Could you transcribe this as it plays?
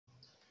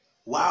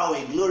Wow,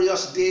 a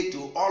glorious day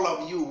to all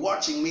of you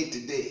watching me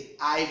today.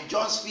 I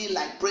just feel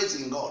like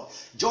praising God.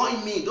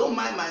 Join me. Don't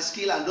mind my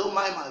skill and don't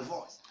mind my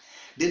voice.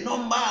 The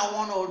number I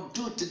want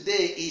to do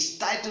today is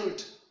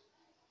titled,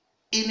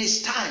 In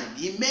His Time.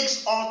 He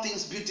makes all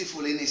things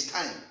beautiful in His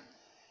time.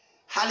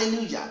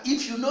 Hallelujah.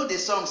 If you know the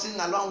song, sing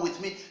along with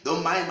me.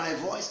 Don't mind my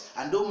voice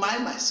and don't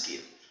mind my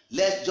skill.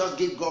 Let's just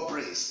give God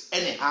praise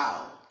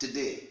anyhow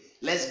today.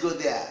 Let's go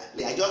there.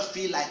 I just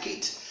feel like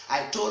it.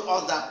 I told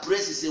us that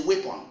praise is a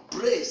weapon.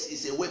 Praise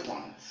is a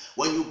weapon.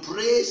 When you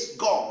praise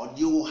God,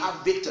 you will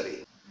have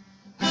victory.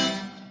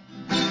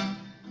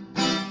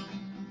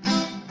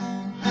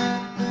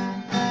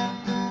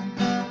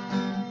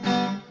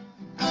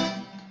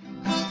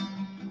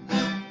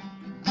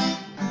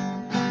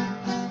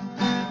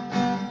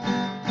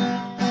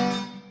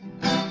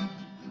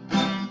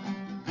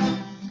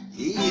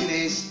 In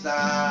His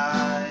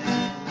time,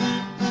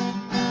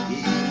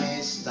 in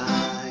His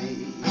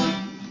time,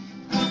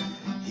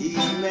 He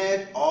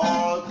made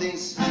all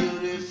things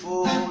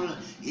beautiful.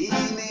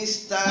 In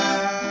His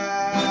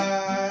time,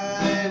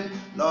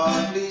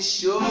 Lord, please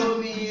show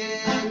me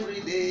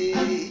every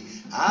day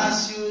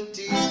as you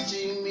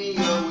teaching me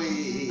your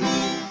way,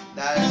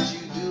 that you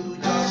do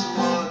just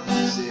what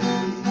you say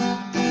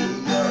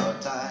in your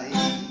time.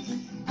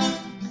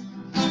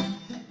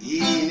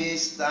 In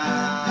His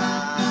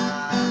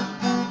time,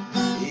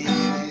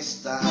 in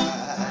His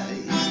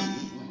time,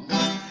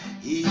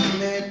 He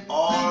made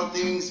all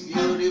things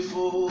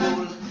beautiful.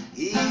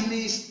 In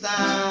His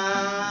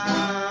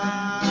time,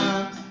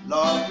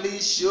 Lord,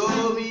 please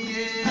show me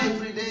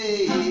every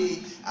day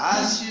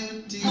as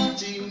you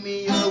teaching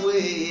me your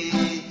way,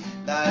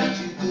 that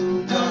you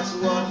do just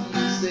what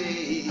you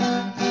say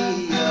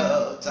in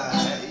your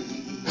time.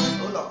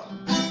 Hold on.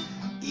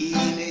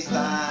 In His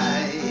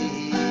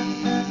time,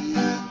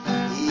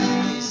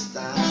 in His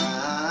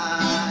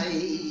time,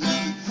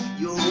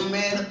 you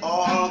made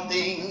all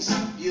things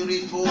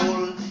beautiful.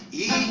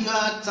 In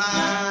your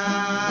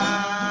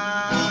time,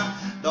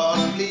 Lord,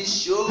 please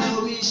show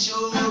me,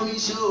 show me,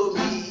 show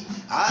me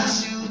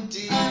as you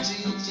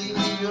teaching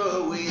me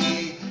your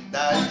way,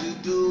 that you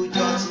do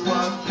just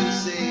what you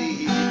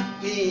say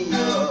in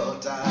your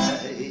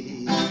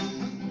time.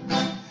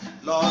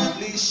 Lord,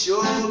 please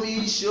show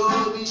me, show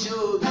me,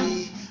 show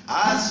me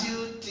as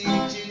you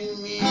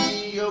teaching me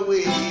your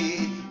way,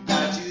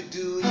 that you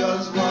do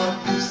just what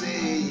you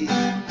say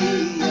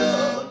in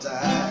your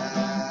time.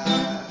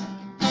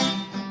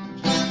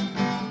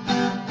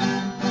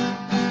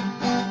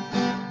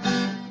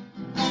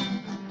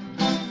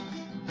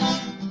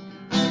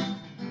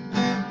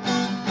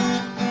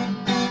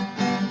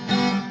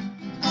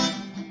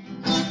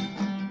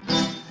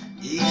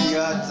 In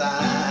your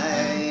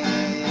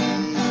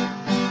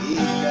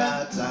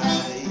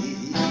time,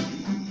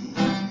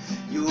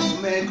 you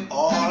make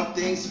all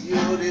things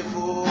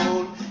beautiful.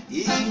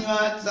 In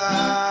your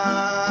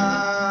time,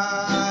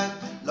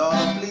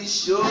 Lord, please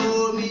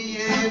show me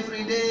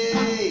every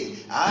day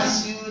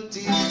as you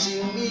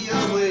teaching me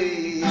your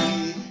way,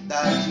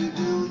 that you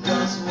do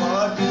just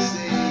what you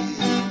say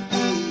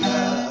in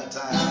your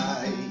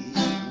time.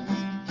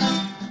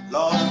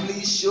 Lord,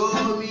 please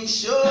show me,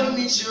 show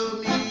me, show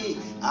me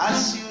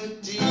as you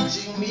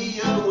teaching me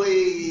your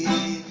way,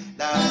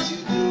 that you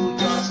do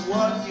just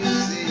what you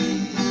say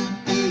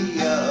in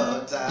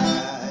your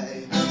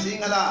time.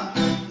 Sing along.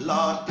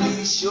 Lord,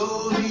 please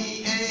show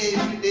me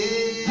every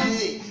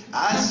day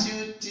as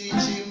you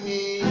teaching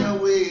me your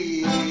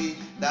way,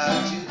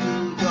 that you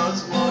do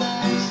just what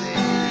you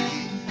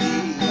say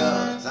in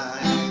your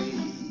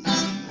time.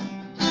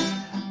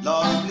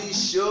 Lord, please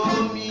show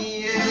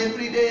me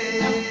every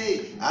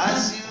day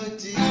as you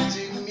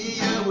teaching me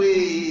your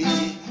way,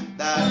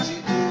 that you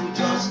do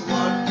just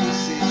what you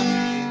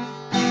say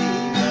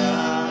in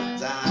your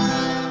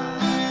time.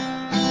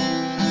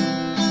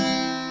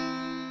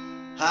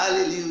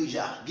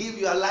 Hallelujah. Give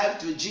your life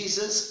to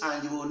Jesus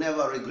and you will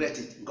never regret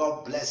it.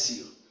 God bless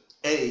you.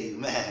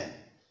 Amen.